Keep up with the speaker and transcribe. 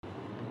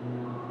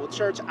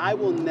church, I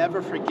will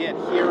never forget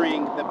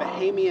hearing the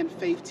Bahamian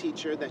faith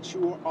teacher that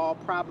you are all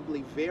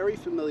probably very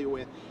familiar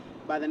with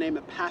by the name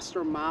of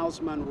Pastor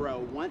Miles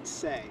Monroe once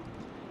say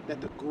that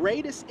the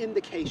greatest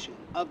indication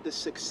of the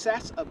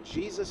success of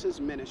Jesus'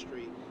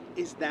 ministry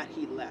is that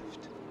he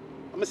left.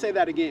 I'm going to say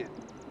that again.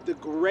 The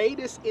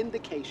greatest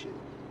indication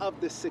of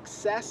the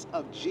success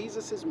of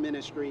Jesus'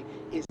 ministry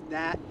is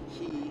that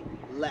he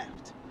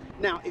left.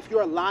 Now, if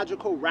you're a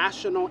logical,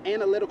 rational,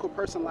 analytical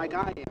person like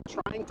I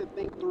am, trying to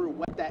think through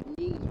what that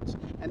means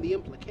and the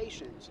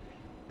implications,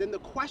 then the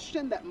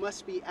question that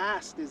must be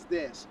asked is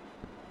this.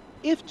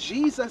 If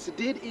Jesus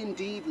did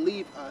indeed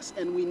leave us,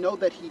 and we know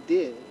that he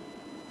did,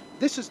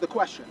 this is the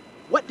question.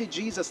 What did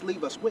Jesus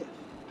leave us with?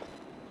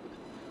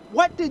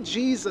 What did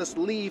Jesus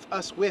leave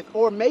us with?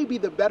 Or maybe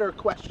the better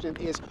question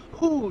is,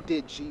 who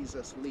did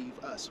Jesus leave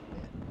us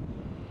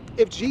with?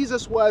 If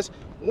Jesus was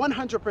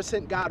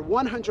 100% God,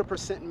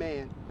 100%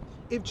 man,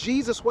 if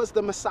Jesus was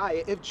the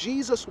Messiah, if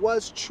Jesus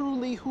was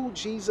truly who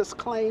Jesus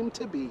claimed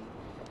to be,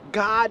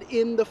 God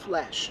in the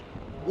flesh,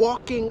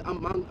 walking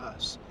among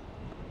us,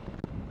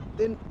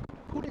 then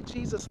who did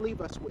Jesus leave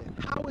us with?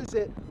 How is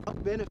it a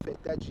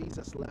benefit that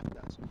Jesus left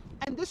us?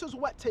 And this is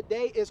what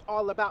today is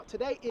all about.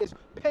 Today is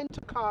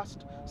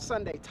Pentecost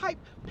Sunday. Type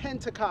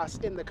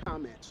Pentecost in the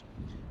comments.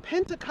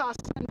 Pentecost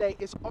Sunday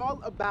is all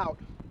about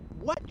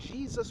what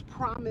Jesus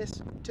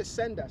promised to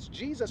send us.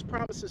 Jesus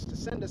promises to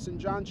send us in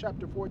John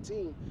chapter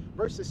 14,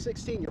 verses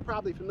 16. You're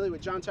probably familiar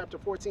with John chapter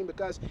 14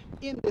 because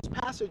in this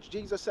passage,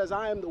 Jesus says,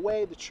 I am the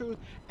way, the truth,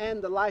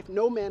 and the life.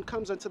 No man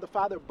comes unto the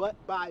Father but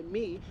by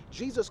me.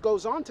 Jesus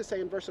goes on to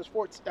say in verses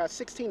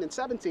 16 and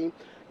 17,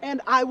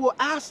 and I will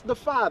ask the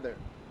Father,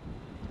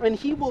 and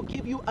he will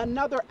give you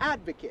another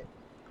advocate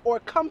or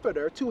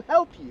comforter to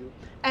help you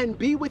and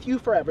be with you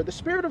forever, the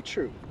Spirit of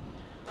truth.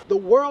 The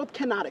world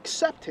cannot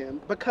accept him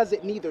because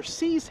it neither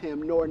sees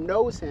him nor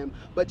knows him,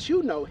 but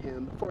you know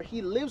him, for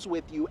he lives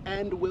with you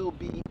and will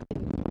be in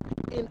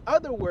you. In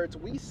other words,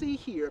 we see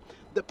here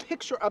the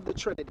picture of the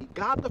Trinity,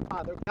 God the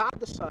Father, God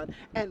the Son,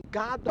 and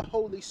God the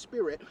Holy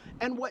Spirit.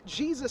 And what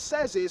Jesus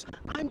says is,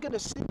 I'm going to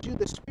send you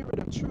the Spirit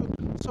of truth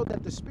so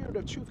that the Spirit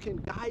of truth can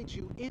guide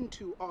you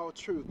into all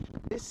truth.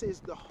 This is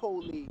the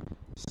Holy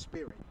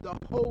Spirit, the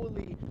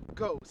Holy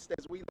Ghost,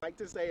 as we like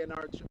to say in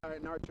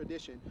our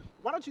tradition.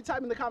 Why don't you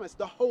type in the comments,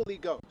 the Holy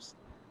Ghost,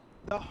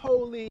 the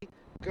Holy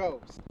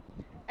Ghost.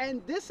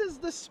 And this is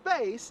the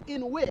space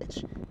in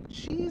which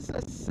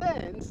Jesus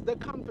sends the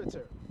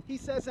Comforter. He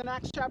says in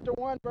Acts chapter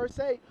 1, verse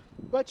 8,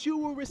 but you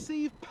will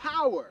receive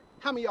power.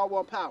 How many of y'all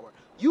want power?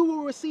 You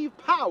will receive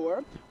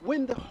power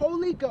when the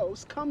Holy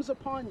Ghost comes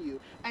upon you,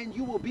 and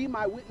you will be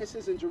my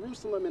witnesses in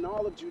Jerusalem and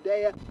all of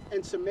Judea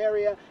and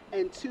Samaria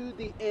and to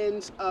the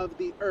ends of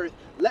the earth.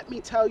 Let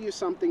me tell you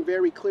something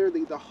very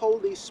clearly. The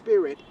Holy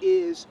Spirit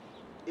is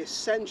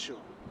essential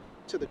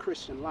to the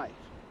Christian life.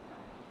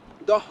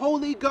 The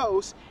Holy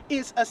Ghost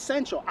is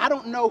essential. I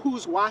don't know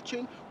who's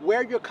watching,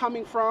 where you're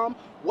coming from,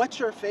 what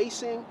you're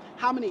facing,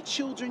 how many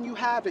children you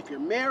have, if you're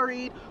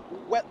married,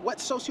 what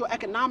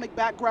socioeconomic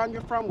background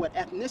you're from, what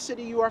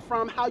ethnicity you are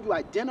from, how you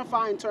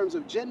identify in terms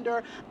of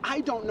gender.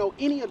 I don't know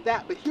any of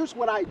that, but here's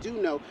what I do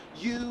know.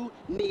 You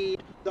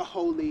need the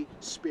Holy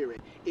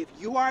Spirit. If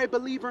you are a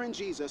believer in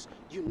Jesus,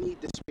 you need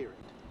the Spirit.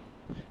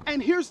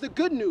 And here's the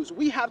good news.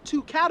 We have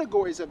two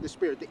categories of the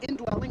Spirit, the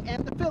indwelling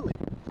and the filling.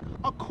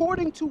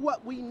 According to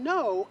what we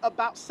know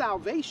about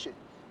salvation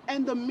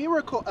and the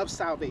miracle of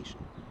salvation,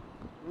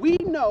 we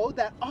know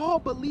that all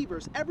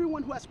believers,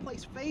 everyone who has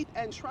placed faith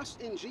and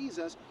trust in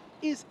Jesus,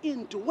 is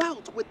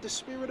indwelt with the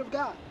Spirit of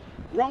God.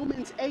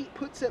 Romans 8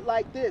 puts it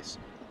like this.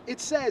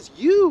 It says,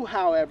 you,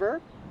 however,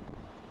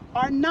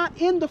 are not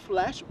in the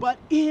flesh, but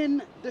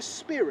in the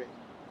Spirit,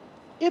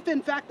 if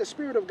in fact the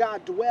Spirit of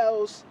God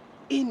dwells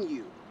in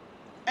you.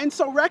 And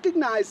so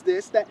recognize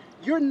this, that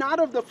you're not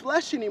of the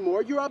flesh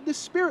anymore, you're of the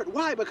Spirit.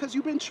 Why? Because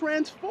you've been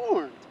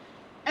transformed.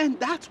 And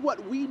that's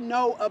what we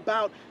know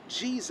about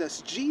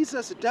Jesus.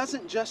 Jesus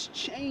doesn't just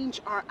change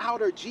our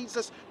outer.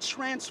 Jesus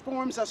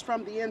transforms us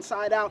from the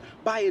inside out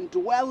by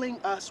indwelling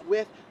us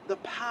with the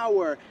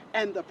power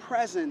and the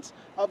presence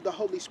of the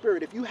Holy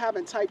Spirit. If you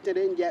haven't typed it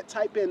in yet,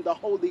 type in the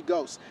Holy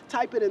Ghost.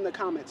 Type it in the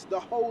comments, the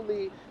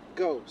Holy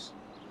Ghost.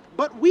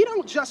 But we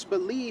don't just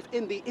believe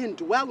in the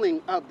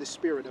indwelling of the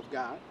Spirit of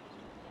God.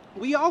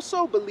 We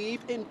also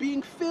believe in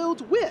being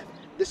filled with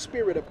the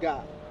Spirit of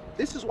God.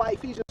 This is why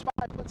Ephesians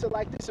 5 puts it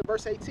like this in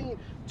verse 18.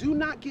 Do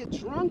not get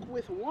drunk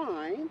with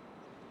wine.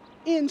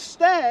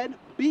 Instead,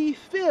 be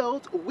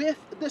filled with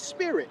the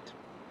Spirit.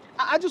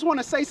 I just want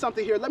to say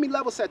something here. Let me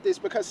level set this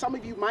because some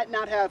of you might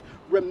not have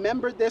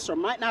remembered this or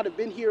might not have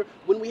been here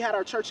when we had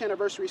our church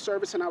anniversary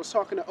service and I was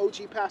talking to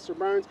OG Pastor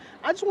Burns.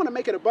 I just want to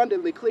make it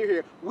abundantly clear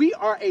here. We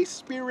are a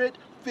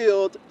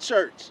Spirit-filled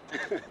church.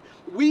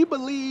 We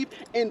believe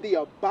in the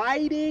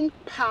abiding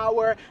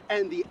power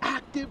and the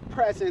active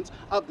presence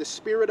of the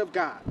Spirit of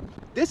God.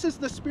 This is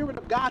the Spirit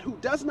of God who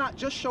does not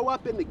just show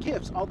up in the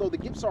gifts, although the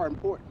gifts are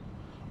important.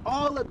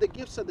 All of the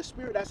gifts of the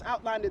Spirit as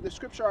outlined in the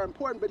scripture are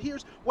important, but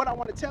here's what I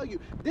want to tell you.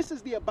 This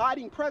is the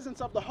abiding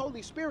presence of the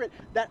Holy Spirit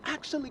that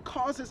actually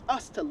causes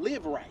us to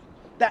live right,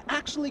 that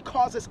actually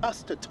causes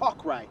us to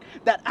talk right,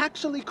 that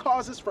actually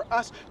causes for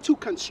us to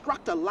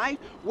construct a life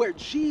where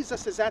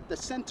Jesus is at the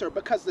center,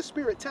 because the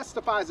Spirit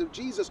testifies of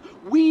Jesus.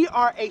 We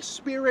are a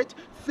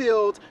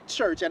Spirit-filled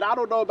church, and I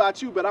don't know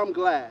about you, but I'm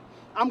glad.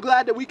 I'm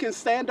glad that we can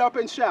stand up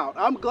and shout.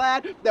 I'm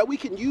glad that we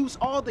can use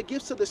all the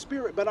gifts of the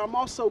Spirit, but I'm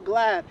also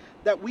glad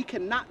that we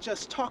can not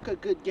just talk a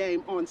good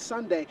game on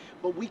Sunday,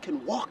 but we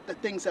can walk the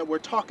things that we're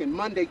talking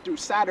Monday through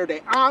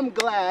Saturday. I'm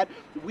glad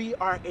we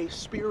are a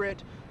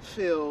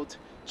Spirit-filled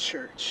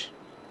church.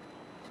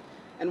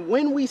 And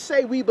when we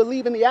say we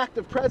believe in the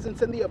active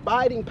presence and the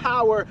abiding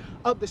power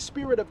of the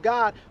Spirit of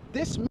God,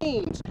 this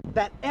means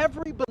that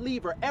every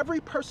believer, every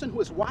person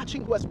who is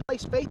watching, who has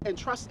placed faith and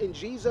trust in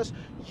Jesus,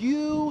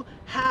 you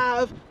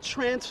have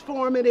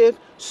transformative,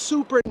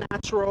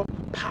 supernatural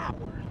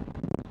power.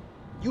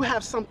 You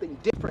have something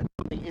different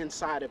on the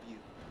inside of you.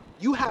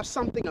 You have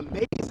something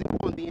amazing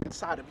on the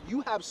inside of you.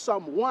 You have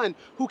someone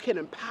who can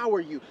empower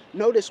you.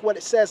 Notice what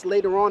it says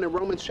later on in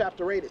Romans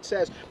chapter 8. It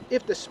says,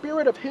 if the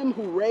Spirit of him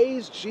who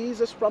raised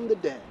Jesus from the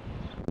dead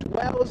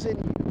dwells in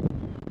you,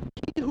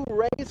 he who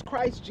raised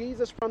Christ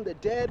Jesus from the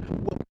dead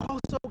will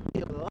also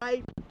give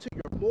life to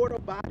your mortal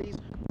bodies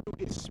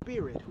through his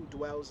Spirit who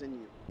dwells in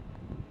you.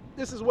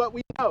 This is what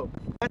we know,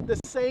 that the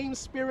same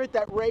Spirit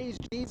that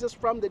raised Jesus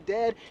from the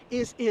dead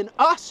is in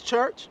us,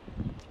 church.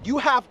 You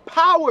have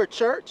power,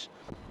 church.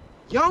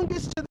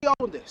 Youngest to the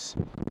oldest,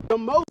 the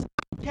most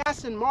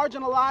outcast and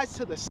marginalized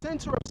to the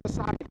center of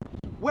society.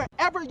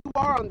 Wherever you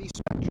are on these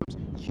spectrums,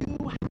 you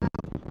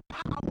have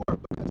power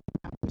because you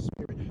have the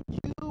Spirit.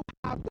 You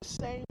have the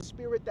same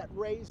Spirit that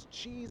raised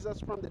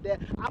Jesus from the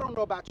dead. I don't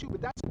know about you, but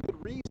that's a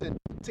good reason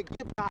to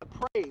give God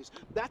praise.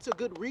 That's a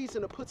good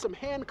reason to put some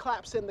hand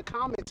claps in the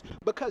comments,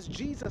 because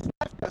Jesus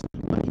left us,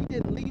 but he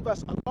didn't leave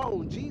us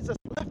alone. Jesus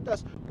left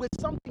us with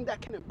something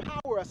that can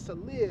empower us to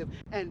live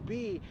and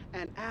be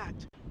and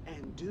act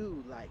and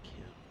do like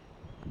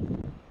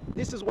him.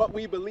 This is what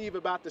we believe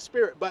about the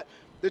Spirit. But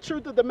the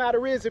truth of the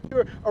matter is, if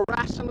you're a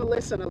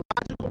rationalist and a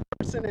logical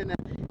person and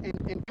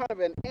kind of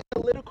an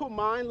analytical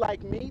mind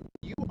like me,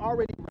 you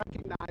already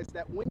recognize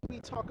that when we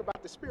talk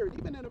about the Spirit,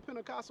 even in a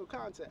Pentecostal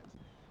context,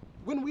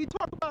 when we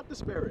talk about the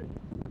Spirit,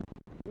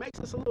 it makes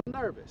us a little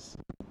nervous.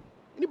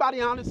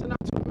 Anybody honest enough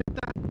to admit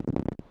that?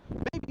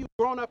 Maybe you've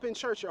grown up in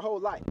church your whole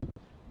life.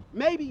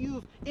 Maybe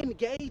you've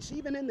engaged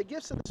even in the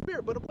gifts of the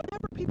Spirit, but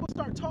whenever people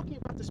start talking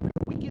about the Spirit,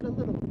 we get a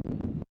little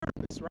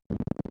nervous, right?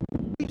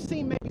 We've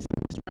seen maybe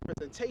some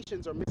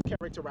misrepresentations or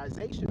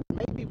mischaracterizations.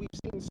 Maybe we've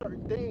seen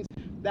certain things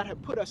that have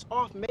put us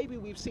off. Maybe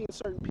we've seen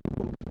certain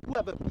people who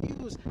have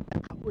abused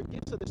the outward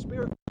gifts of the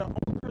Spirit for their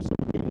own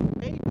personal gain.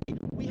 Maybe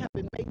we have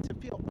been made to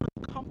feel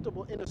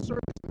uncomfortable in a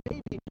service.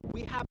 Maybe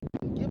we haven't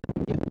been given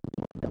the gift of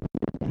talk that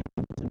we have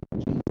to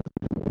Jesus.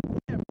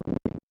 Whatever.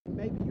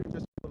 Maybe you're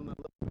just feeling a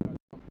little bit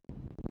uncomfortable.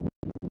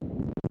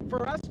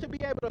 For us to be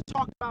able to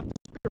talk about the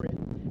Spirit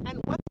and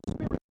what the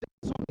Spirit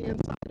does on the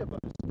inside of us,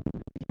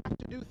 we have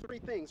to do three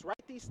things.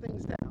 Write these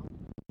things down.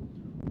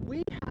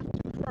 We have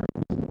to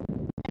first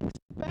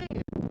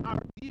expand our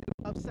view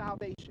of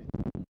salvation.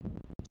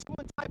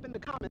 Someone type in the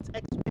comments,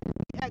 expand,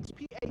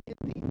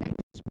 E-X-P-A-N-D,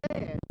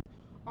 expand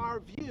our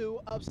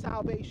view of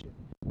salvation.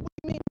 What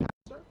do you mean,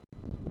 Pastor?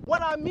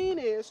 What I mean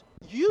is,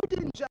 you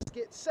didn't just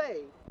get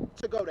saved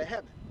to go to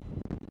heaven.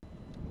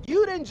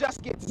 You didn't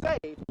just get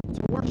saved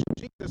to worship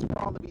Jesus for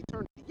all of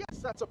eternity. Yes,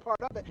 that's a part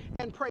of it,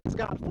 and praise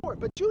God for it.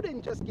 But you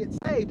didn't just get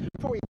saved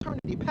for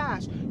eternity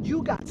past.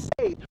 You got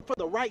saved for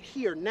the right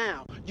here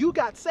now. You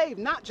got saved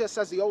not just,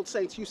 as the old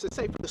saints used to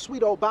say, for the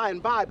sweet old by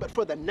and by, but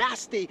for the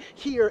nasty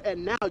here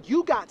and now.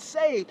 You got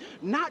saved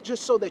not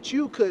just so that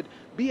you could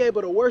be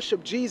able to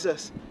worship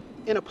Jesus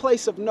in a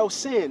place of no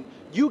sin.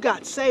 You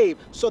got saved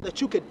so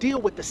that you could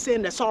deal with the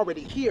sin that's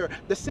already here,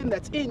 the sin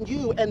that's in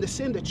you, and the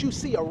sin that you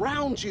see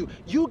around you.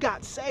 You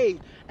got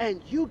saved,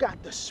 and you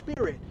got the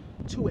Spirit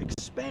to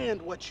expand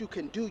what you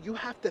can do. You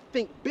have to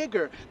think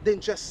bigger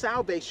than just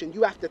salvation.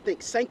 You have to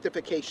think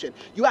sanctification.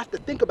 You have to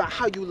think about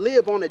how you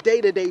live on a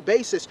day-to-day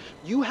basis.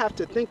 You have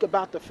to think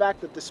about the fact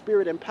that the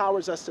Spirit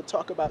empowers us to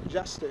talk about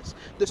justice.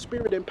 The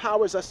Spirit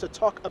empowers us to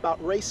talk about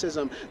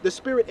racism. The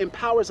Spirit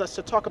empowers us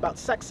to talk about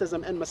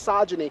sexism and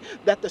misogyny.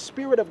 That the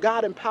Spirit of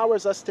God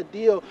empowers us to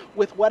deal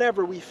with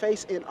whatever we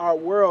face in our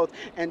world.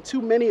 And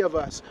too many of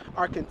us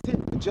are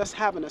content with just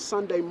having a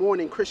Sunday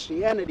morning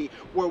Christianity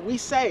where we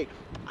say,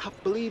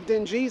 I've believed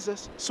in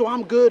Jesus, so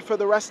I'm good for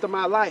the rest of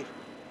my life.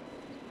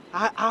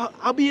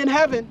 I'll be in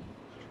heaven.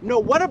 No,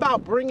 what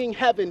about bringing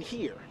heaven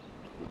here?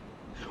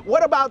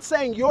 What about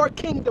saying, your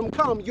kingdom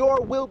come,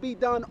 your will be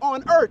done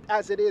on earth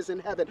as it is in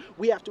heaven?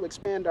 We have to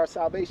expand our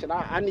salvation.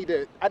 I need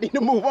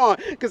to move on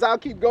because I'll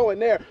keep going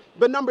there.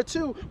 But number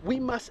two, we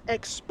must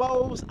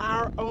expose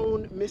our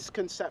own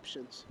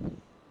misconceptions.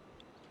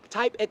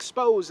 Type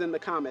expose in the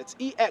comments.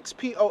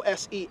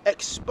 E-X-P-O-S-E,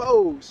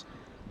 expose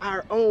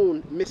our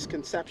own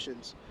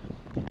misconceptions.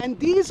 And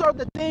these are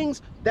the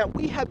things that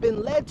we have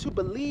been led to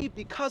believe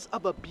because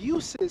of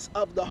abuses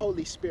of the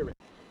Holy Spirit.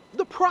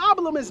 The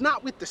problem is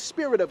not with the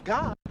Spirit of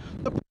God.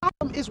 The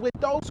problem is with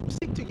those who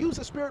seek to use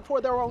the Spirit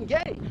for their own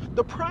gain.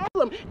 The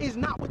problem is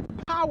not with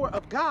the power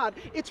of God.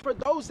 It's for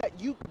those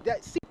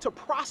that seek to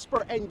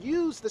prosper and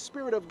use the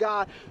Spirit of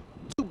God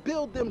to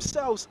build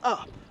themselves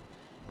up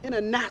in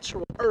a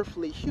natural,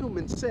 earthly,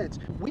 human sense.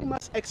 We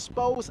must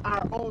expose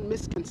our own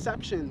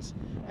misconceptions.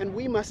 And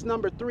we must,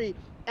 number 3,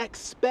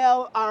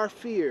 expel our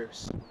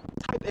fears.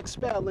 Type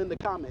expel in the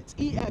comments.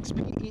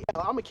 E-X-P-E-L.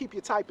 I'm going to keep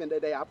you typing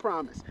today, I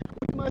promise.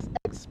 We must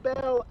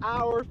expel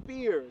our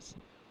fears.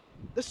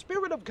 The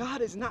Spirit of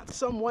God is not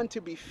someone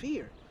to be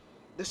feared.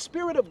 The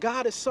Spirit of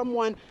God is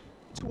someone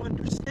to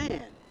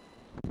understand,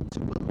 to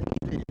believe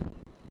in,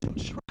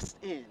 to trust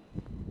in.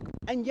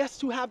 And yes,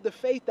 to have the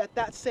faith that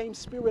that same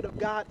Spirit of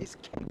God is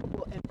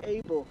capable and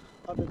able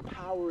of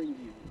empowering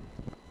you.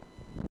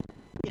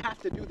 We have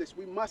to do this.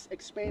 We must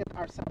expand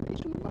our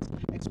salvation. We must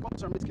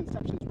expose our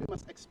misconceptions. We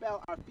must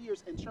expel our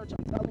fears. In church,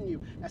 I'm telling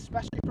you,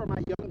 especially for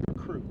my younger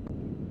crew,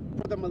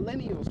 for the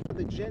millennials, for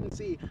the Gen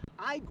Z,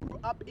 I grew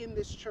up in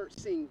this church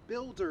seeing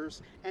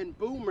builders and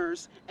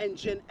boomers and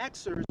Gen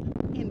Xers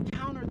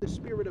encounter the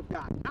Spirit of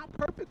God. Not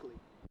perfectly,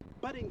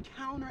 but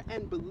encounter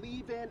and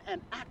believe in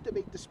and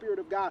activate the Spirit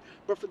of God.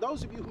 But for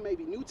those of you who may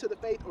be new to the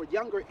faith or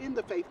younger in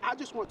the faith, I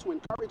just want to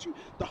encourage you,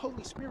 the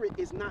Holy Spirit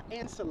is not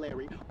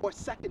ancillary or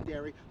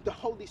secondary. The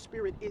Holy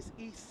Spirit is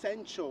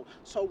essential.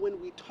 So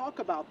when we talk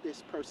about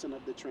this person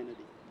of the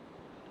Trinity,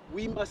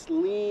 we must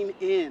lean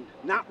in,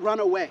 not run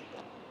away.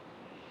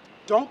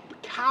 Don't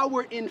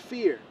cower in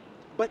fear,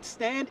 but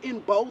stand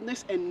in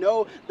boldness and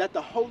know that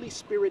the Holy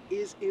Spirit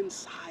is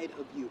inside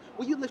of you.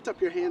 Will you lift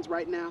up your hands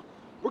right now?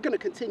 We're going to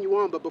continue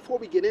on, but before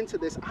we get into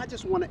this, I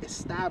just want to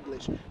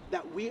establish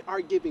that we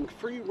are giving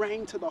free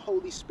rein to the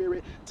Holy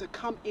Spirit to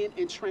come in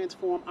and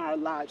transform our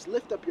lives.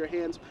 Lift up your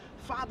hands.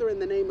 Father, in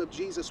the name of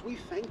Jesus, we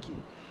thank you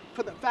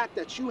for the fact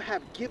that you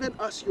have given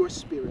us your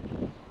Spirit,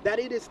 that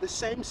it is the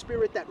same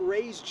Spirit that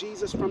raised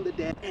Jesus from the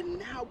dead. And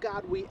now,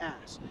 God, we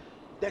ask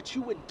that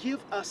you would give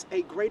us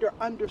a greater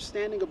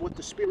understanding of what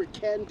the Spirit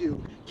can do,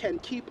 can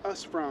keep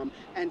us from,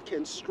 and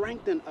can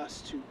strengthen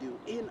us to do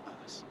in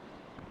us.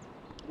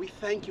 We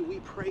thank you, we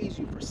praise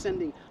you for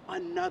sending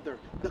another,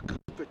 the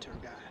Comforter,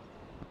 God.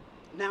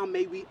 Now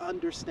may we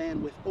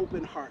understand with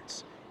open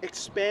hearts,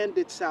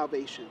 expanded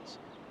salvations,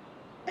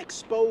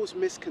 exposed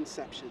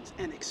misconceptions,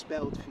 and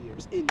expelled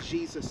fears. In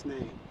Jesus'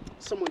 name.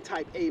 Someone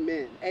type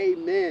amen,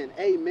 amen,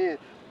 amen.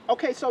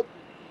 Okay, so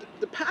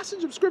the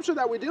passage of scripture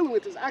that we're dealing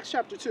with is Acts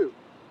chapter 2.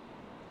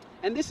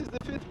 And this is the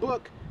 5th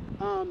book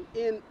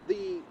in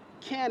the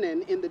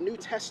canon in the New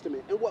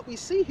Testament. And what we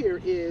see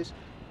here is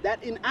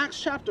that in Acts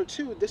chapter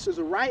 2, this is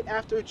right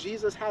after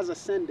Jesus has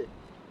ascended,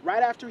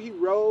 right after he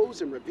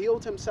rose and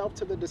revealed himself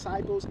to the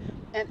disciples,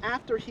 and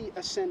after he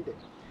ascended.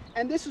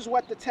 And this is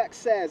what the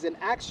text says in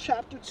Acts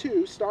chapter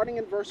 2, starting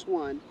in verse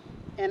 1,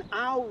 and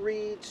I'll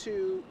read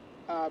to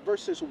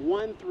verses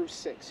 1 through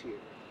 6 here.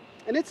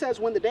 And it says,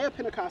 when the day of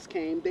Pentecost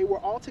came, they were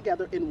all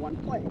together in one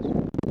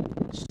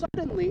place.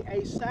 Suddenly,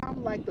 a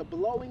sound like the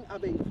blowing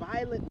of a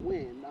violent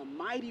wind, a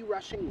mighty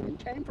rushing wind,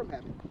 came from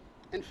heaven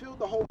and filled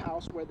the whole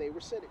house where they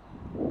were sitting.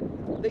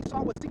 They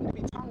saw what seemed to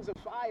be tongues of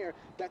fire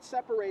that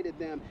separated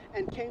them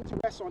and came to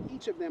rest on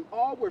each of them.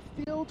 All were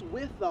filled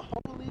with the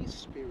Holy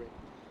Spirit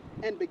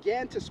and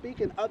began to speak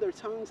in other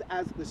tongues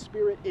as the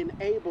Spirit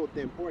enabled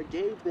them or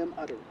gave them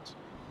utterance.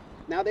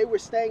 Now they were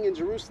staying in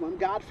Jerusalem,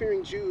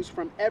 God-fearing Jews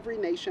from every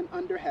nation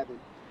under heaven.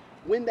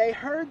 When they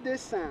heard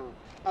this sound,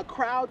 a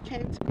crowd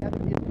came together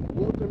in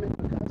bewilderment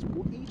because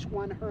each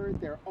one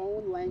heard their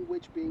own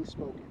language being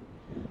spoken.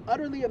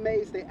 Utterly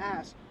amazed, they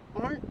asked,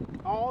 aren't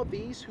all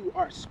these who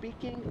are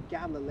speaking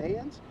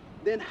Galileans?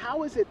 Then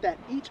how is it that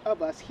each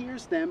of us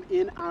hears them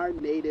in our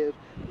native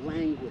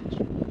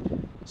language?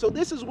 So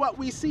this is what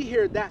we see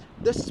here, that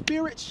the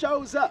Spirit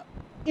shows up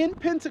in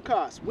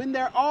Pentecost when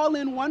they're all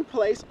in one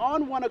place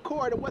on one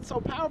accord. And what's so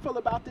powerful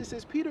about this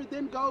is Peter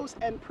then goes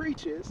and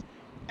preaches,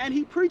 and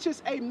he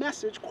preaches a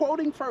message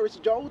quoting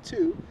first Joel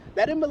 2,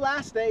 that in the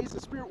last days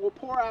the Spirit will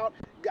pour out,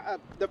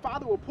 the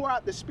Father will pour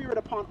out the Spirit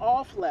upon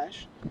all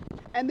flesh.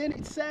 And then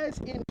it says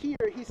in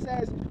here, he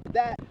says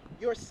that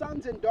your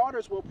sons and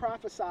daughters will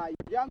prophesy,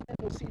 your young men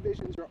will see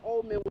visions, your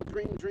old men will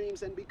dream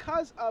dreams. And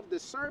because of the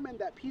sermon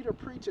that Peter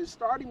preaches,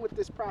 starting with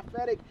this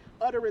prophetic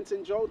utterance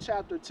in Joel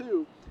chapter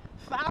 2,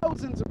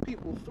 thousands of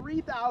people,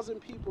 3,000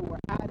 people were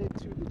added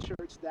to the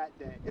church that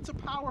day. It's a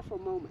powerful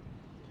moment.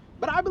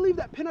 But I believe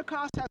that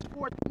Pentecost has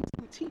 4 things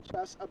to teach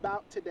us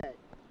about today.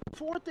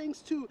 4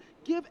 things to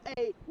give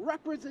a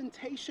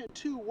representation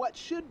to what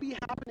should be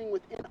happening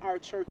within our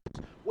churches,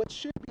 what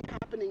should be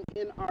happening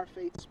in our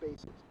faith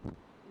spaces.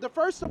 The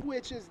first of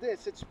which is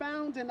this. It's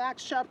found in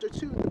Acts chapter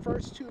 2, the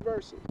first 2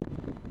 verses.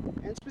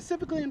 And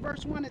specifically in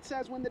verse 1, it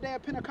says, when the day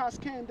of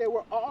Pentecost came, they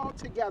were all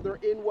together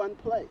in one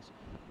place.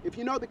 If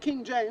you know the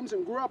King James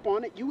and grew up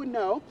on it, you would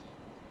know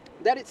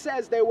that it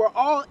says they were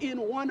all in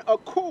one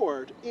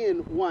accord in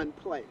one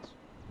place.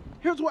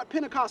 Here's what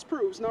Pentecost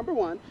proves. Number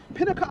one,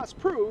 Pentecost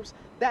proves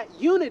that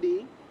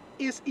unity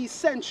is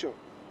essential.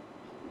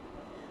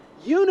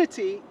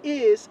 Unity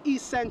is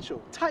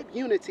essential. Type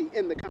unity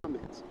in the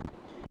comments.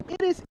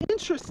 It is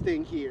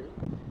interesting here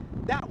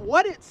that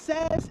what it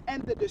says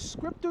and the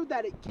descriptor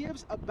that it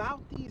gives about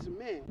these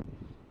men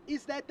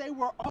is that they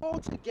were all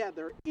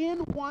together in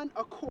one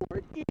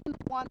accord, in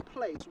one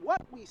place.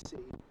 What we see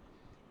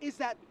is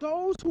that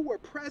those who were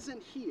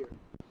present here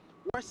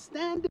were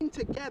standing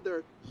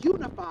together,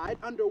 unified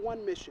under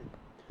one mission,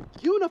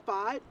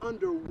 unified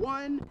under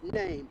one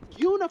name,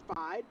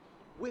 unified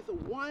with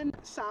one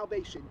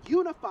salvation,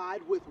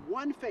 unified with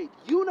one faith,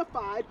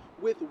 unified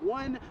with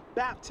one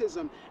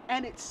baptism.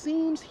 And it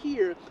seems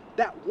here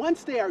that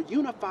once they are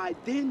unified,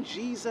 then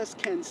Jesus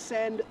can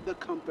send the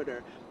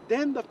Comforter.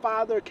 Then the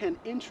Father can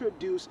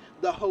introduce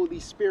the Holy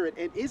Spirit.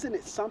 And isn't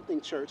it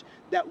something, church,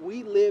 that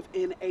we live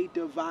in a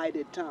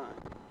divided time?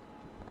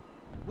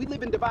 We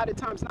live in divided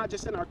times, not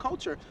just in our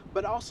culture,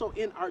 but also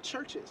in our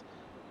churches.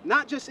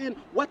 Not just in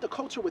what the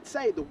culture would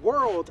say, the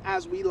world,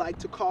 as we like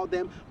to call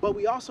them, but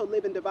we also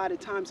live in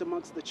divided times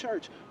amongst the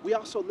church. We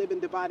also live in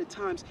divided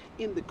times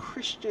in the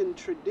Christian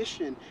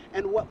tradition.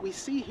 And what we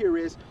see here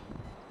is,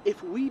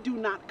 if we do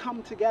not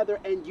come together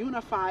and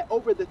unify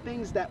over the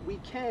things that we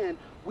can,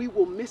 we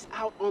will miss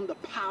out on the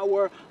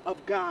power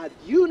of God.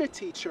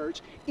 Unity,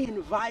 church,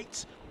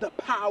 invites the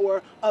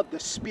power of the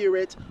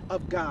Spirit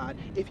of God.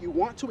 If you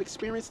want to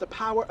experience the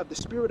power of the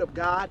Spirit of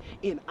God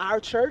in our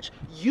church,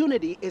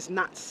 unity is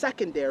not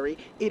secondary,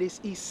 it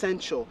is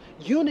essential.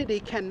 Unity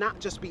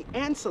cannot just be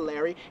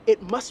ancillary,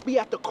 it must be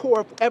at the core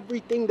of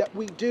everything that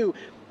we do.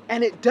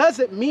 And it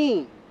doesn't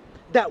mean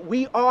that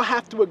we all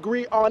have to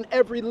agree on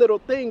every little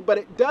thing, but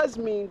it does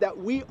mean that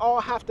we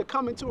all have to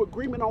come into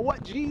agreement on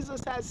what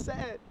Jesus has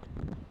said,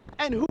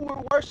 and who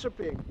we're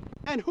worshiping,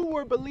 and who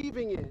we're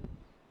believing in,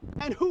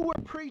 and who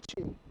we're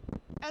preaching,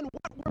 and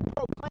what we're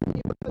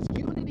proclaiming, because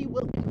unity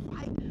will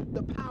invite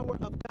the power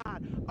of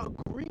God.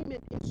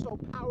 Agreement is so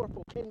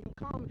powerful. Can you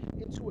come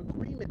into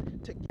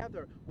agreement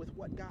together with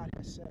what God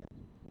has said?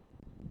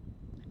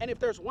 And if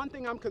there's one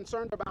thing I'm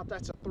concerned about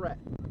that's a threat,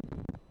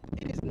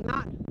 it is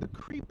not the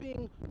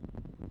creeping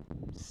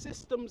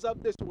systems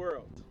of this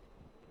world.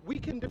 We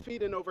can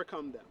defeat and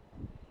overcome them.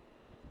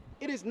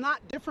 It is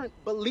not different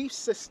belief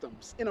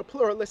systems in a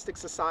pluralistic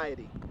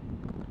society.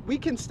 We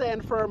can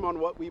stand firm on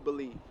what we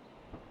believe.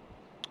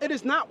 It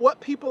is not what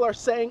people are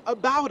saying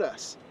about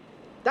us.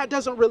 That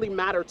doesn't really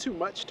matter too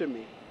much to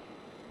me.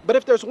 But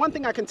if there's one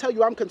thing I can tell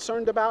you I'm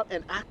concerned about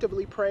and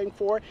actively praying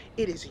for,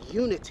 it is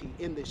unity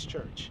in this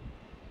church.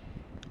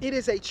 It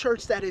is a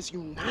church that is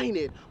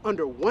united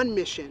under one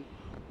mission,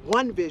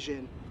 one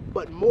vision,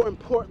 but more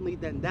importantly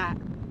than that,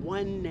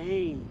 one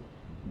name,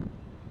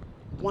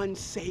 one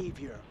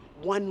Savior,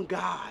 one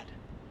God.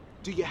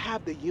 Do you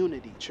have the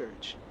unity,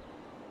 church?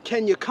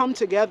 Can you come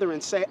together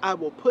and say, I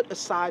will put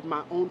aside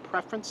my own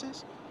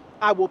preferences?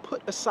 I will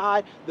put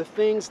aside the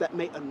things that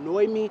may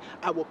annoy me.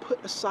 I will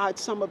put aside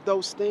some of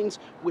those things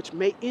which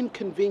may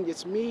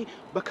inconvenience me,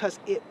 because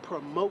it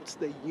promotes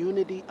the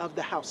unity of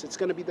the house. It's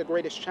going to be the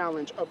greatest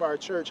challenge of our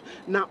church,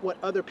 not what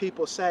other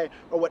people say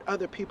or what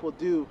other people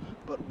do,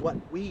 but what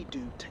we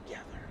do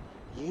together.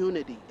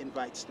 Unity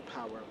invites the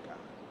power of God.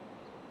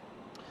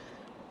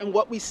 And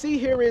what we see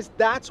here is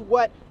that's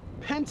what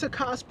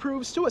Pentecost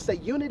proves to us,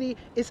 that unity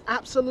is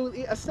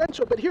absolutely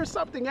essential. But here's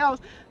something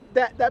else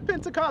that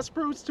Pentecost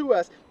proves to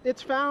us.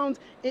 It's found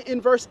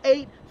in verse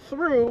 8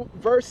 through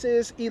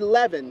verses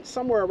 11,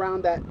 somewhere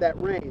around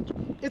that range.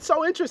 It's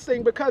so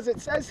interesting because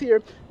it says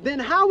here, then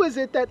how is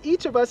it that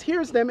each of us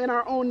hears them in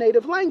our own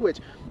native language?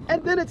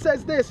 And then it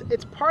says this,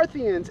 it's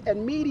Parthians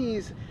and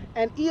Medes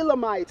and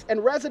Elamites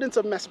and residents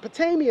of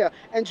Mesopotamia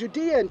and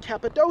Judea and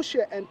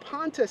Cappadocia and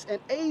Pontus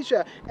and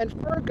Asia and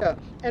Phrygia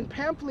and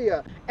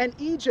Pamphylia and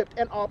Egypt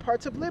and all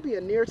parts of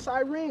Libya near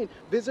Cyrene,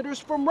 visitors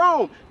from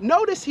Rome.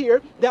 Notice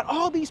here that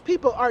all these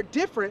people are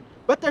different,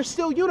 but they're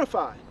still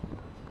unified.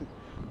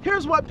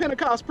 Here's what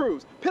Pentecost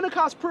proves.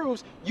 Pentecost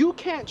proves you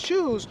can't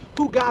choose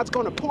who God's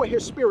going to pour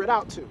his Spirit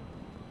out to.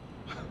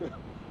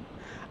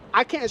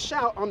 I can't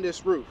shout on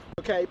this roof,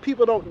 okay?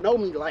 People don't know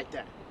me like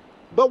that.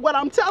 But what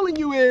I'm telling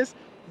you is,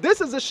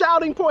 this is a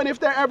shouting point if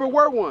there ever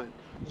were one.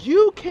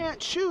 You can't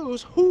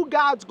choose who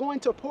God's going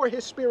to pour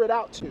his Spirit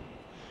out to.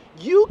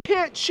 You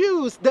can't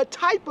choose the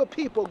type of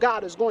people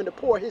God is going to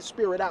pour his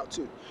Spirit out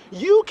to.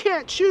 You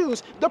can't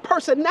choose the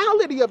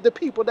personality of the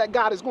people that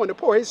God is going to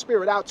pour his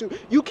Spirit out to.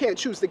 You can't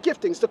choose the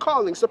giftings, the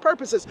callings, the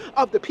purposes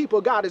of the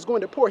people God is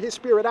going to pour his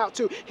Spirit out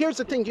to. Here's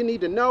the thing you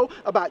need to know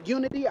about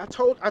unity. I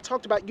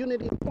talked about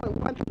unity in point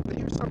one, but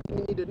here's something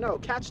you need to know.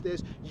 Catch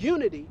this.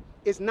 Unity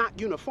is not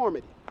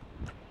uniformity.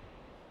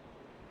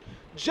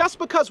 Just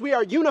because we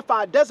are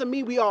unified doesn't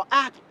mean we all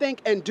act, think,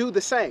 and do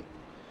the same.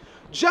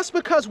 Just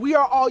because we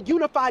are all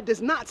unified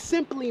does not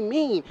simply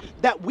mean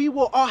that we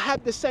will all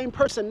have the same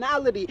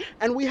personality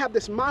and we have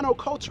this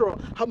monocultural,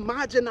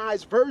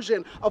 homogenized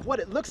version of what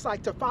it looks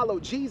like to follow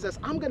Jesus.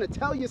 I'm going to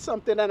tell you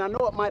something, and I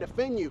know it might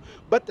offend you,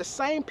 but the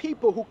same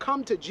people who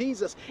come to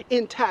Jesus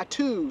in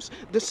tattoos,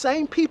 the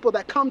same people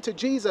that come to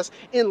Jesus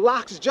in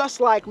locks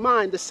just like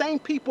mine, the same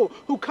people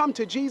who come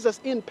to Jesus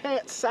in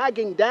pants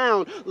sagging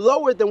down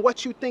lower than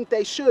what you think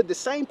they should, the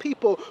same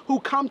people who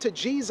come to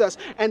Jesus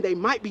and they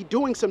might be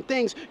doing some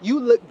things you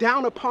look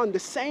down upon, the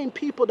same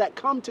people that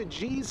come to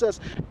Jesus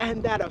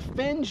and that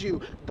offend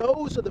you.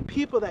 Those are the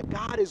people that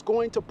God is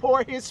going to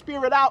pour his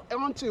spirit out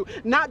onto.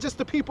 Not just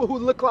the people who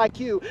look like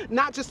you,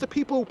 not just the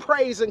people who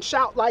praise and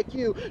shout like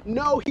you.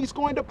 No, he's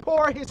going to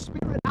pour his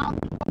spirit out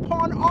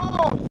upon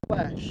all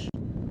flesh.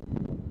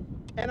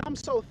 And I'm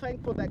so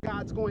thankful that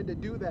God's going to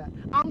do that.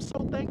 I'm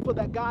so thankful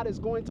that God is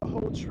going to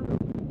hold true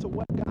to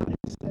what God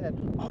has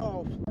said,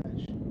 all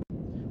flesh.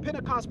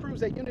 Pentecost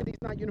proves that unity is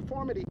not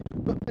uniformity.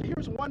 But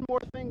here's one more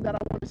thing that I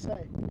want to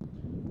say.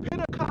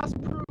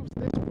 Pentecost proves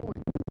this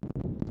point.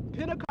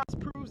 Pentecost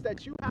proves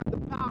that you have the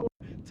power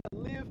to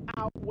live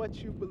out what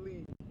you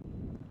believe.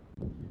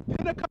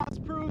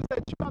 Pentecost proves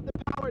that you have the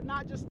power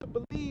not just to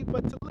believe,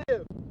 but to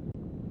live.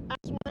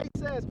 Acts 1:8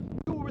 says,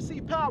 you will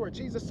receive power,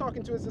 Jesus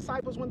talking to his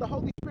disciples, when the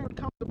Holy Spirit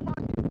comes upon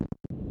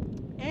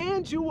you.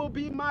 And you will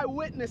be my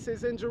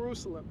witnesses in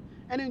Jerusalem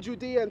and in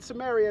Judea and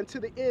Samaria and to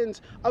the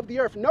ends of the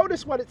earth.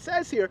 Notice what it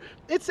says here.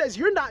 It says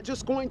you're not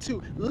just going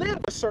to live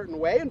a certain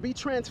way and be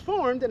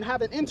transformed and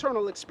have an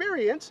internal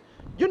experience.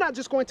 You're not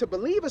just going to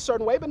believe a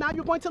certain way, but now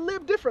you're going to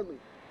live differently.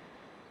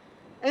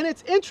 And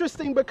it's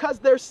interesting because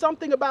there's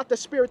something about the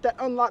Spirit that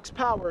unlocks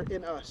power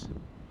in us.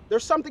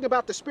 There's something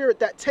about the Spirit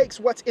that takes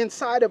what's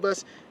inside of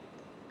us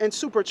and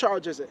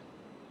supercharges it.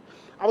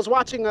 I was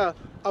watching a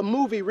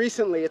movie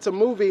recently. It's a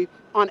movie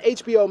on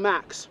HBO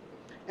Max.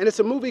 And it's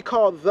a movie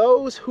called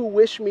Those Who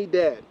Wish Me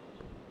Dead.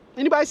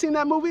 Anybody seen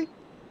that movie?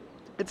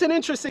 It's an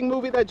interesting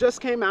movie that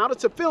just came out.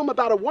 It's a film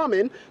about a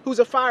woman who's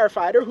a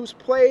firefighter who's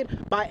played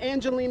by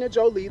Angelina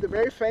Jolie, the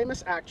very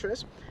famous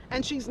actress.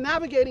 And she's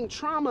navigating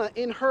trauma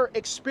in her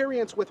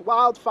experience with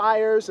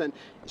wildfires. And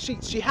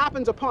she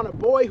happens upon a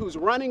boy who's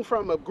running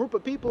from a group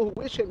of people who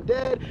wish him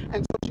dead.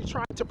 And so she's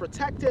trying to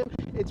protect him.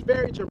 It's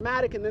very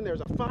dramatic. And then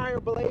there's a fire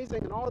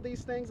blazing and all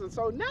these things. And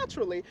so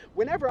naturally,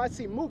 whenever I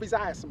see movies,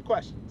 I ask some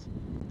questions.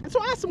 And so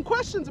I asked some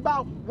questions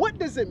about what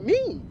does it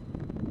mean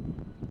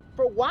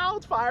for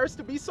wildfires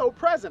to be so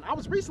present. I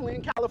was recently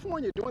in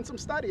California doing some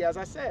study, as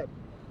I said.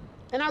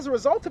 And as a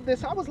result of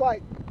this, I was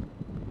like,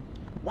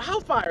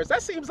 wildfires,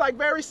 that seems like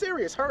very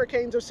serious.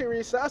 Hurricanes are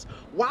serious to us.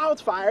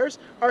 Wildfires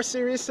are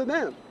serious to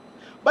them.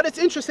 But it's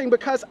interesting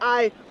because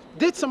I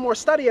did some more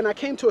study and I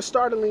came to a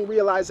startling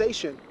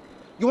realization.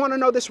 You want to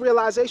know this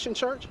realization,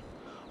 church?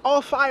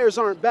 All fires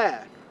aren't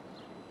bad.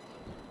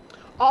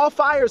 All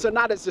fires are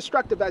not as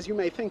destructive as you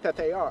may think that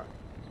they are.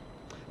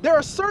 There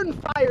are certain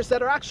fires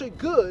that are actually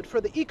good for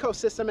the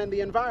ecosystem and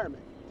the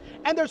environment.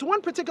 And there's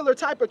one particular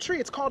type of tree,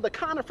 it's called the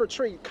conifer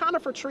tree.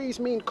 Conifer trees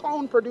mean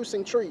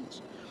cone-producing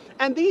trees.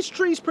 And these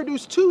trees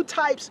produce two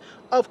types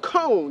of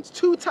cones,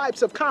 two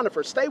types of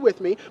conifers. Stay with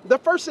me. The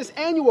first is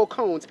annual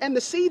cones, and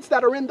the seeds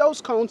that are in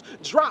those cones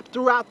drop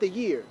throughout the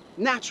year,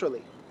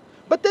 naturally.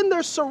 But then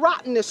there's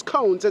serotinous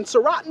cones, and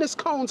serotinous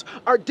cones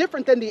are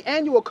different than the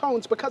annual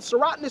cones because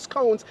serotinous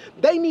cones,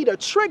 they need a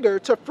trigger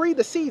to free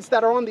the seeds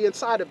that are on the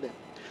inside of them.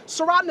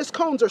 Serotinous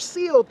cones are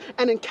sealed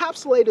and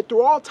encapsulated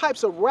through all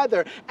types of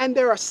weather, and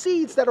there are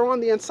seeds that are on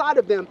the inside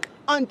of them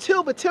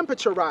until the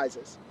temperature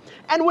rises.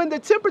 And when the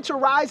temperature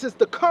rises,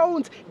 the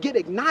cones get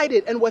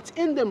ignited and what's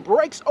in them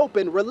breaks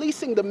open,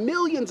 releasing the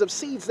millions of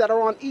seeds that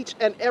are on each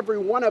and every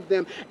one of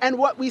them. And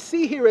what we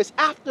see here is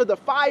after the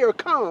fire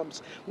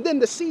comes, then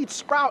the seeds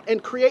sprout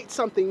and create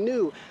something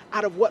new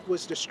out of what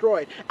was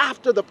destroyed.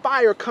 After the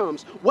fire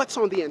comes, what's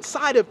on the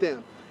inside of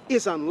them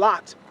is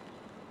unlocked.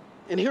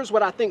 And here's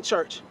what I think,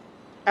 church,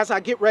 as I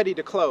get ready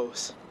to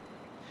close.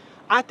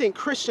 I think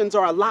Christians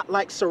are a lot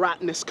like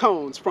serotinous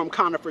cones from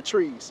conifer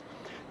trees.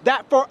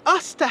 That for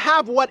us to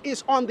have what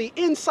is on the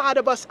inside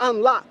of us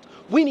unlocked,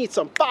 we need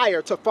some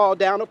fire to fall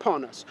down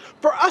upon us.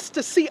 For us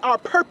to see our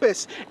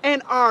purpose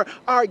and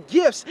our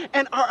gifts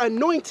and our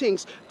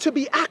anointings to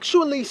be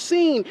actually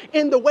seen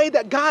in the way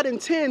that God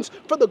intends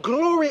for the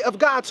glory of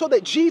God so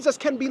that Jesus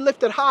can be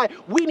lifted high,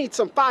 we need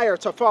some fire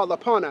to fall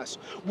upon us.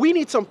 We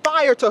need some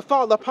fire to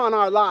fall upon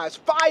our lives,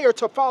 fire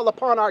to fall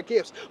upon our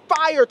gifts,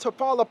 fire to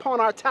fall upon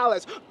our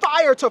talents,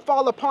 fire to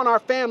fall upon our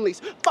families,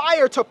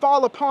 fire to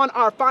fall upon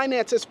our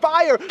finances,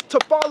 fire to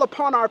fall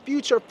upon our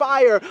future,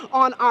 fire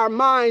on our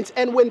minds.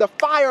 And when the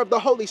fire of the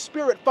Holy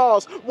Spirit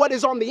falls, what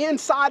is on the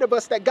inside of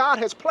us that God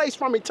has placed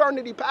from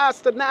eternity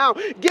past to now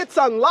gets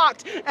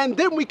unlocked, and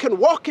then we can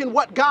walk in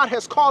what God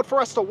has called for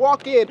us to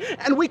walk in,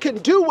 and we can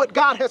do what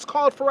God has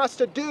called for us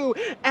to do.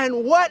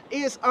 And what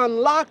is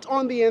unlocked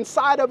on the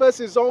inside of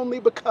us is only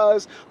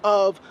because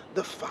of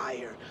the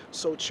fire.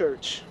 So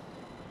church,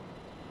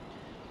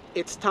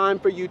 it's time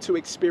for you to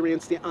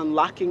experience the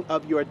unlocking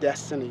of your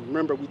destiny.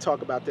 Remember, we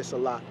talk about this a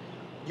lot.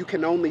 you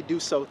can only do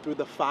so through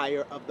the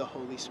fire of the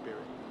Holy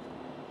Spirit.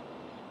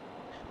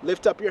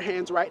 Lift up your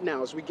hands right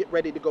now as we get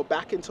ready to go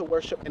back into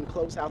worship and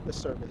close out the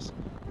service.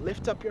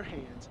 Lift up your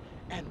hands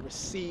and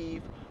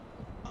receive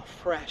a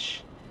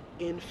fresh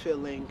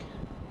infilling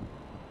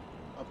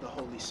of the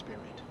Holy Spirit.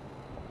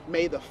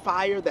 May the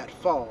fire that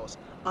falls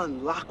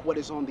unlock what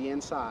is on the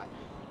inside,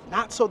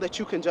 not so that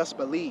you can just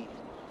believe,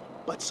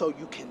 but so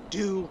you can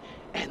do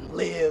and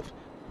live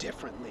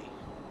differently.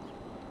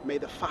 May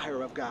the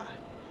fire of God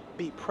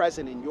be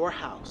present in your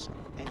house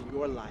and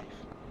your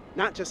life,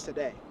 not just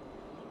today,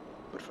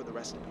 but for the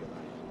rest of your life.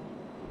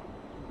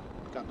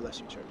 God bless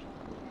you, church.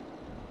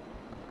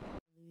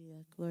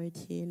 Hallelujah. Glory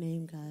to your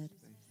name, God.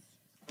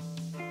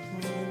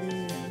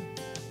 Hallelujah.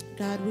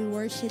 God, we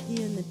worship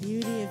you in the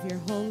beauty of your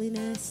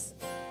holiness.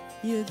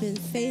 You have been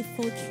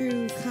faithful,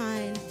 true,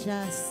 kind,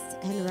 just,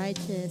 and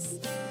righteous.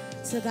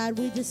 So, God,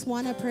 we just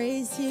want to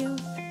praise you.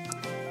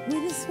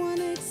 We just want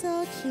to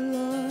exalt you,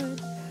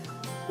 Lord.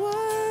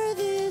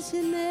 Worthy is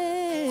your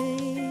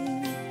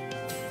name.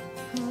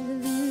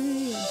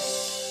 Hallelujah.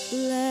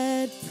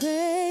 Let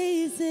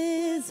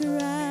praises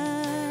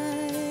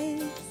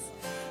rise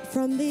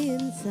from the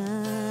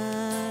inside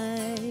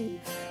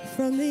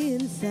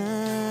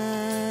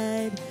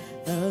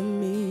of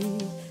me.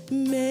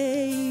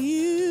 May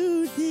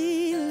you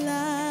delight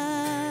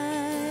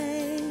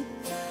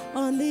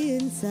on the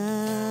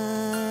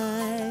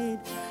inside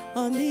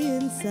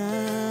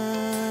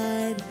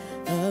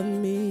of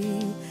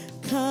me.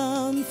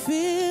 Come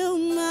fill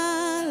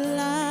my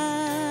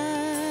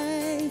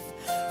life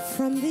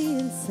from the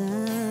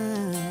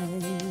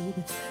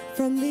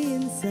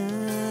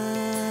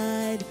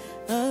inside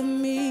of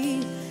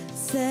me.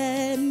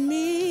 Set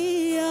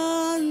me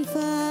on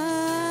fire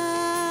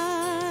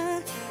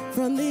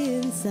from the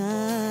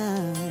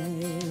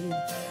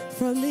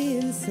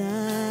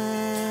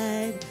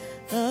inside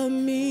of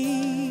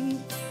me.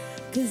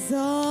 'Cause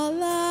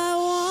all I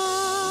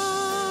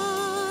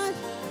want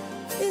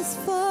is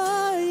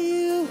for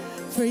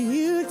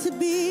you to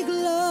be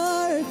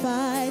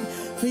glorified,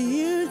 for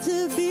you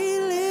to be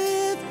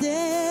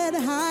lifted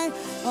high.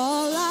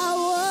 All I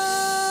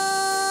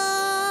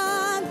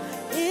want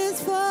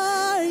is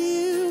for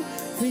you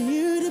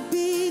to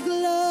be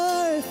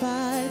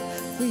glorified,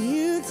 for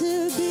you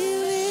to be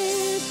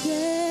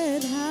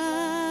lifted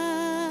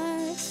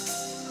high.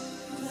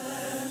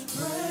 Let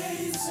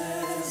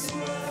praises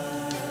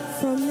rise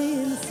from the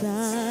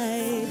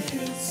inside,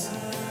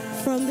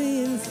 from the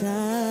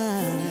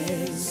inside.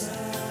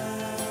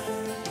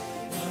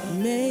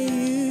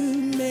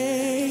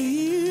 May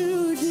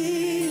you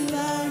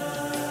delight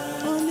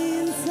on the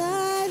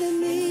inside of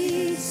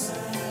me,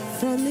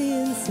 from the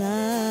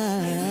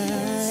inside.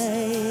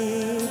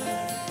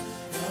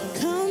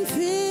 Come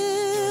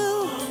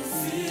fill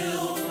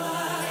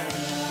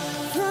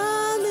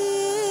from the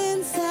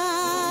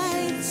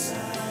inside,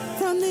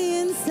 from the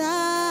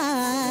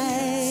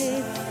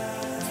inside.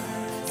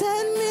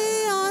 Set me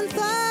on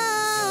fire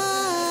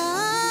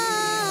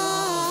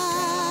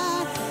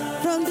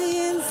from the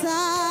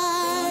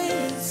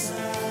inside,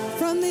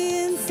 from the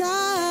inside.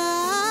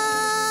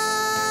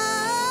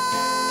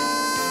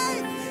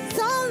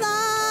 All I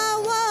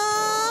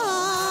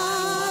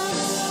want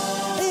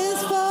is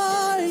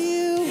for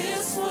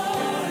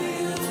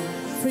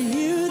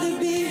you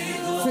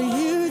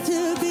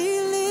to be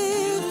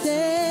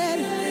lifted.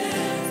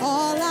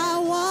 All I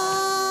want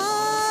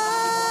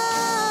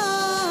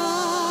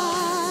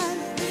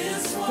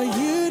is for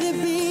you to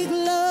be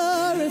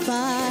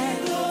glorified.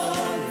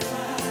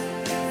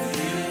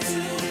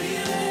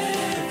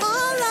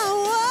 All I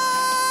want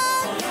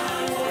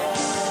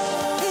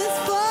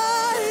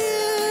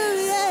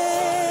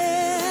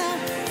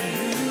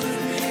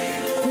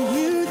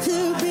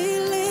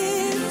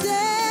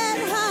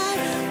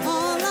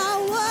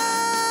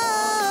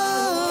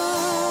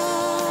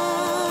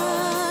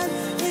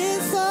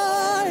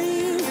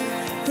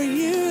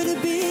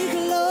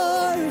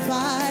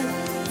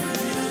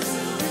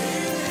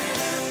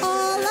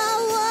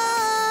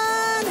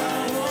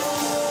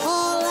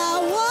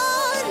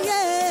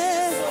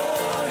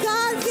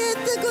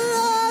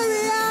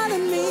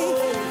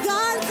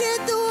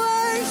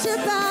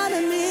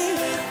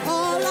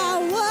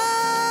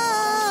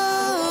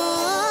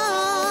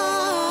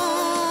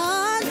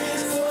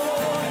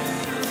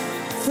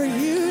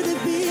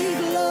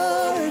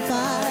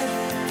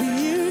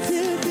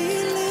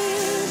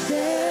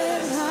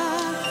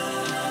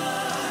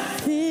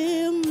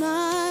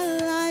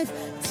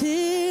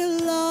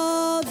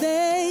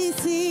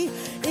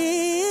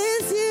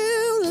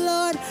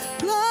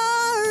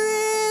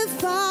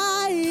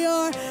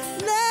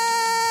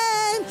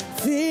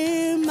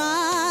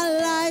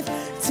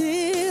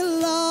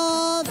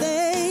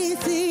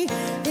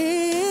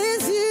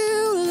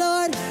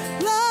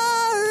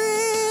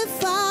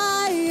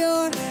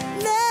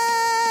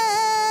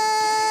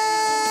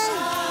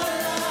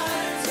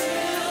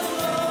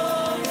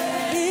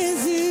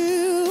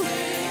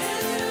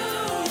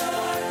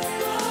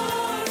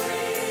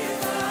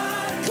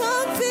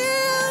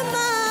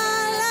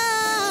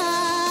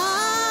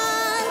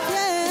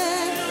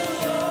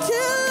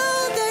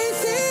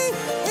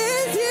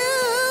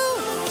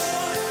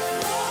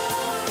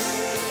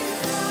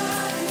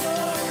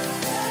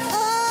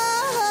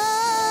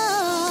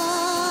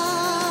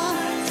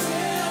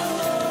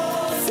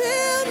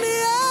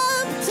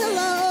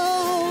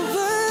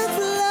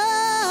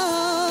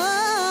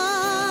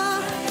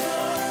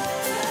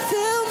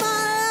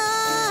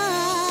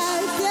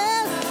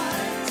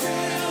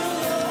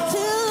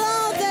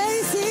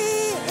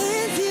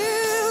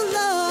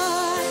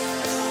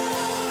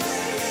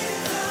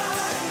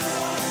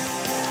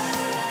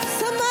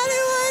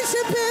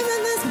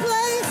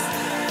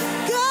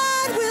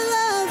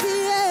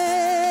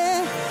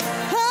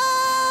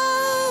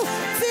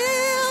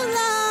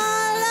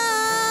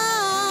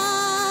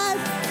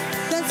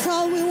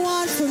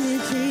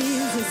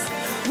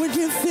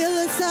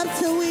up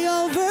till we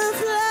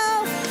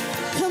overflow.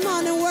 Come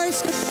on and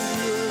worship.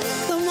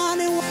 Come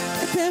on and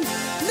worship him.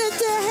 Lift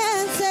your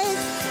hands, say,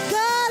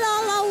 God,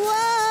 all I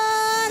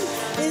want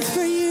is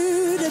for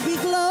you to be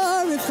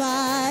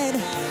glorified.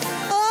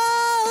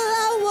 All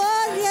I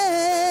want,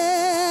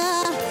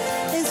 yeah,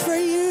 is for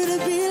you to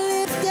be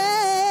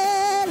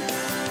lifted.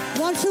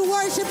 Won't you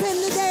worship him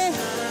today?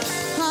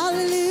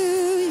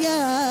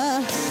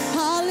 Hallelujah.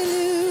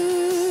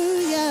 Hallelujah.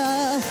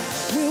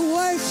 We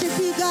worship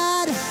you,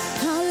 God.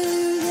 Hallelujah.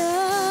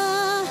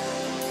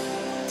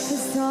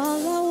 'Cause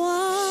all I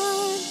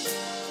want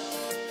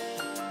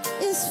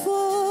is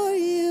for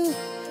you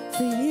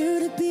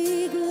to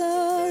be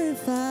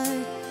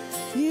glorified,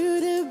 you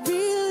to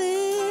be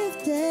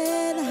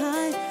lifted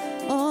high.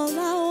 All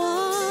I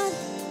want,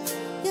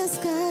 yes,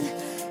 God,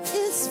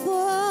 is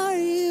for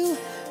you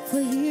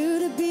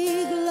to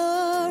be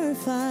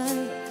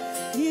glorified,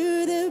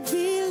 you to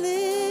be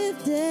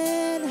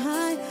lifted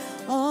high.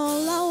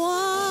 All I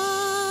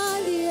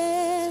want,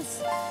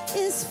 yes,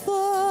 is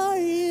for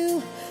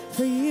you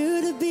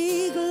to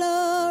be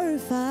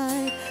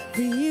glorified,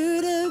 for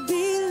you to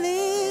be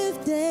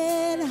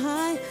lifted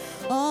high.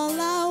 All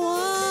I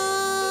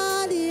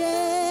want,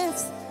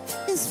 yes,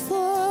 is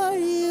for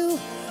you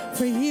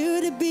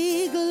to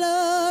be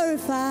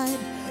glorified,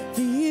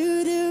 for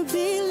you to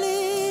be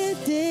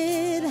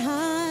lifted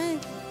high.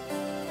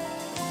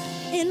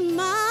 In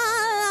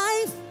my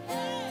life,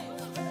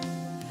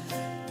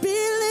 be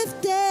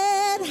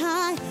lifted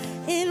high.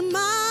 In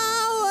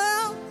my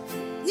world,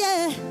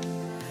 yeah,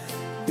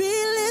 be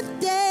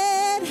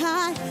lifted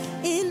high.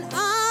 In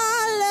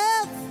our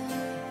love,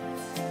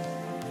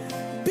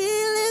 be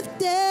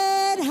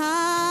lifted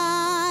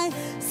high.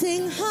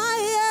 Sing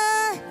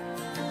higher.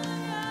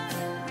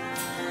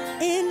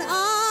 In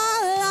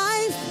our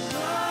life,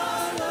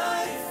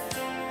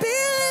 be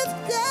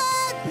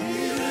lifted.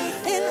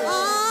 In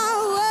our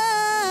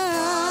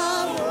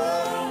world,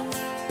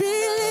 be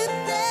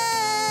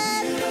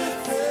lifted.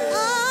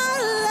 Our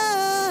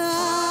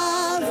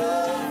love,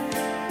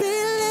 be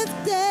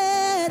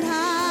lifted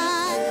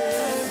high.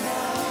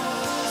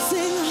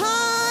 Sing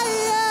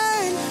higher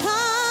and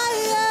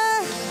higher.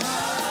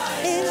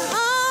 In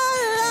our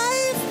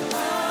life,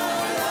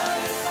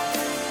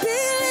 be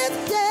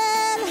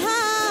lifted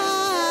high.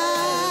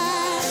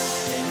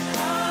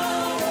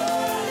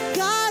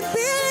 God,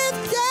 be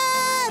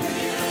lifted.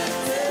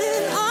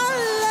 In our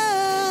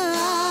love,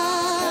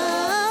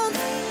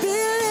 be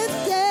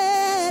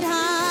lifted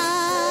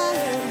high.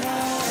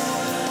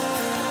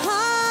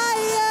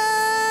 Higher.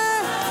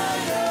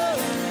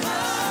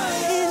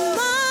 In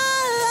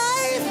my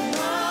life,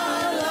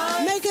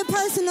 make it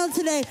personal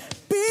today.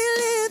 Be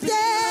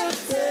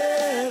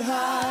lifted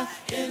high.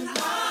 In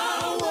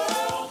our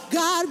world,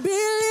 God, be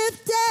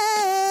lifted.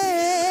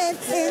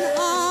 In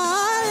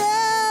our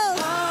love,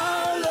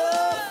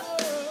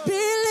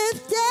 be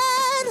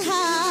lifted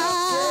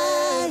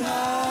high.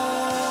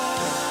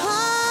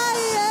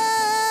 Higher.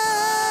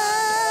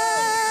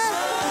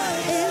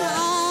 In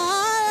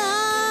our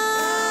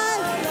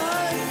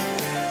life,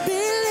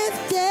 be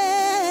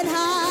lifted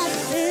high.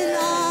 In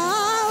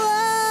our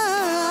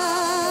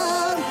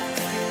world,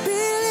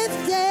 be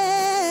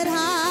lifted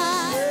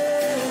high.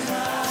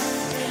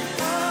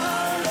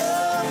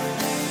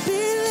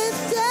 Be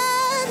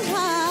lifted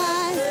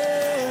high.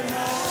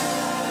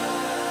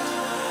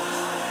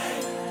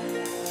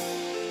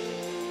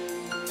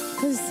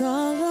 'Cause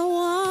all I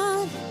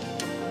want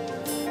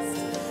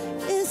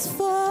is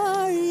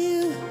for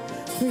you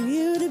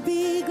to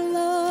be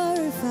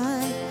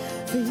glorified,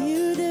 for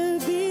you to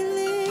be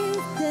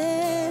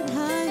lifted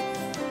high.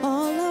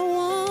 All I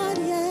want,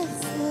 yes,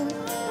 Lord,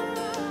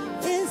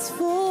 is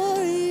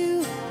for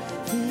you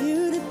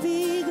to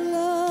be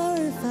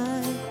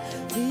glorified,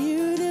 for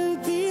you to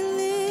be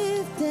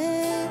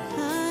lifted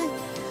high.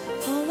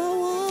 All I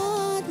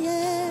want,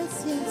 yes,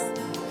 yes,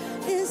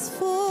 is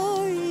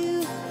for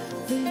you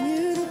to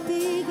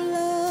be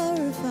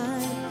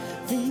glorified,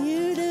 for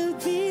you to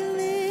be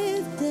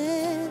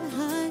lifted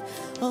high.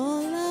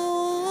 All I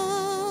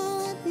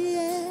want,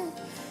 yeah,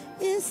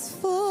 is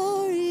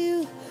for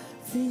you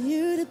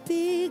to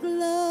be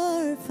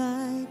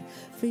glorified,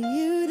 for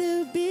you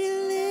to be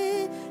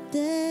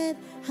lifted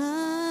high.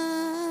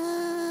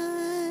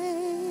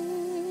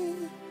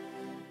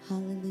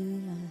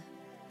 Hallelujah.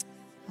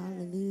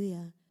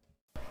 Hallelujah.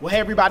 Well, hey,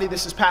 everybody,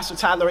 this is Pastor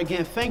Tyler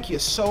again. Thank you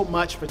so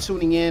much for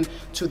tuning in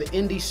to the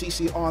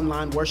NDCC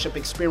Online Worship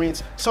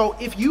Experience. So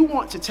if you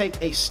want to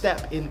take a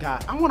step in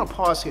God, I want to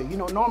pause here. You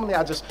know, normally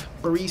I just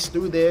breeze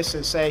through this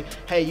and say,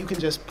 hey, you can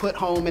just put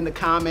home in the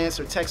comments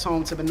or text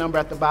home to the number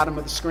at the bottom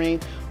of the screen.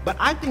 But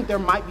I think there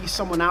might be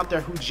someone out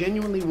there who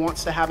genuinely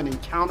wants to have an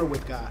encounter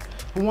with God,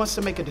 who wants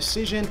to make a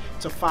decision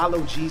to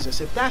follow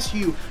Jesus. If that's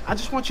you, I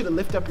just want you to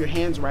lift up your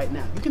hands right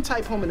now. You can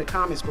type home in the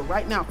comments, but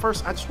right now,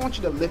 first, I just want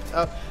you to lift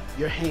up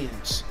your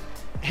hands.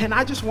 And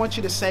I just want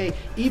you to say,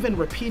 even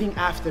repeating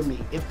after me,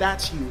 if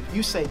that's you, if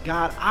you say,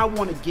 God, I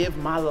want to give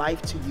my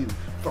life to you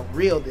for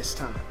real this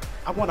time.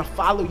 I want to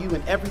follow you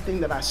in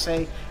everything that I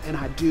say and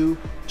I do.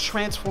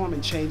 Transform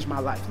and change my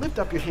life. Lift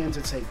up your hands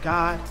and say,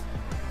 God,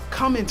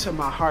 come into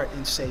my heart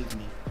and save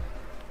me.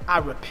 I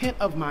repent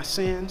of my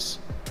sins.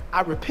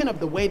 I repent of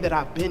the way that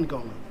I've been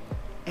going.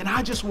 And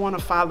I just want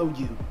to follow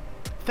you.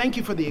 Thank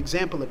you for the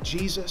example of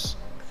Jesus.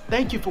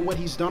 Thank you for what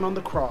he's done on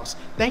the cross.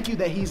 Thank you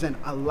that he's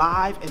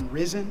alive and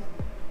risen.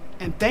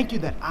 And thank you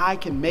that I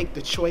can make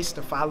the choice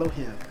to follow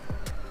him.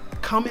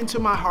 Come into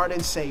my heart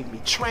and save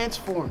me.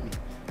 Transform me.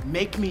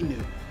 Make me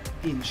new.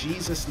 In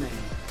Jesus' name,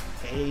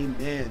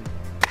 amen.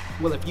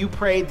 Well, if you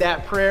prayed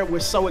that prayer, we're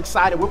so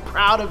excited. We're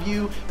proud of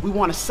you. We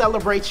want to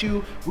celebrate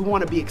you. We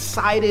want to be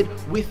excited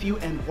with you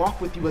and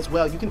walk with you as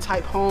well. You can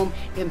type home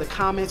in the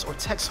comments or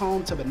text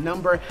home to the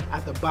number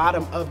at the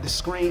bottom of the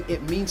screen.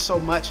 It means so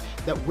much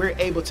that we're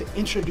able to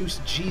introduce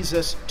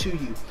Jesus to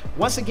you.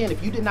 Once again,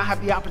 if you did not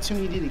have the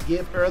opportunity to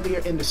give earlier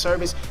in the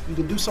service, you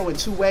can do so in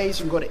two ways.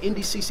 You can go to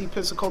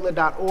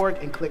ndccpensacola.org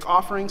and click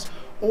offerings,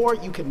 or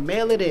you can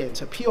mail it in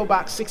to P.O.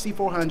 Box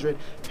 6400,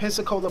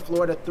 Pensacola,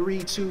 Florida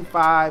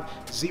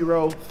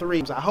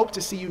 32503. I hope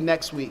to see you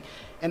next week.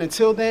 And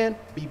until then,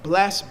 be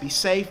blessed, be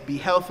safe, be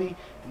healthy.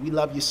 We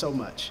love you so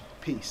much.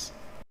 Peace.